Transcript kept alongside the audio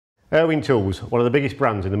Irwin Tools, one of the biggest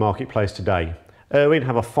brands in the marketplace today. Irwin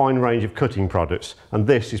have a fine range of cutting products, and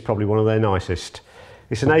this is probably one of their nicest.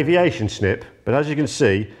 It's an aviation snip, but as you can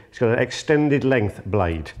see, it's got an extended length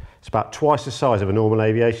blade. It's about twice the size of a normal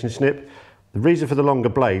aviation snip. The reason for the longer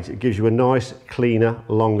blades, it gives you a nice, cleaner,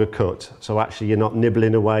 longer cut. So actually you're not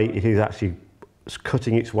nibbling away, it is actually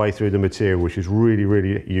cutting its way through the material, which is really,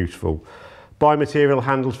 really useful. Bi-material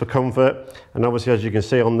handles for comfort, and obviously as you can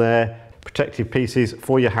see on there, protective pieces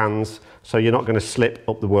for your hands, so you're not going to slip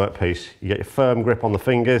up the workpiece. You get your firm grip on the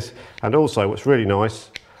fingers, and also what's really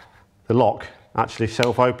nice, the lock actually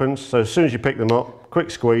self-opens, so as soon as you pick them up,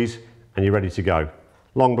 quick squeeze and you're ready to go.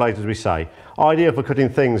 Long blades, as we say. Ideal for cutting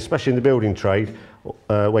things, especially in the building trade,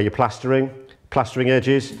 where you're plastering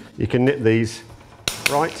edges. You can nip these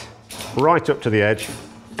right up to the edge,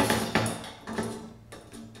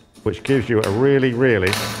 which gives you a really,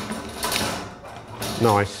 really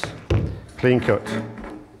nice clean cut.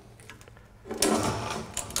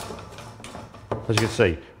 As you can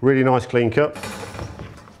see, really nice clean cut.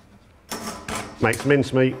 Makes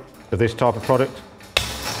mincemeat of this type of product.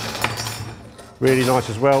 Really nice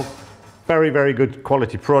as well. Very, very good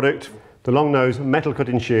quality product. The long nose metal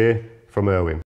cutting shear from Irwin.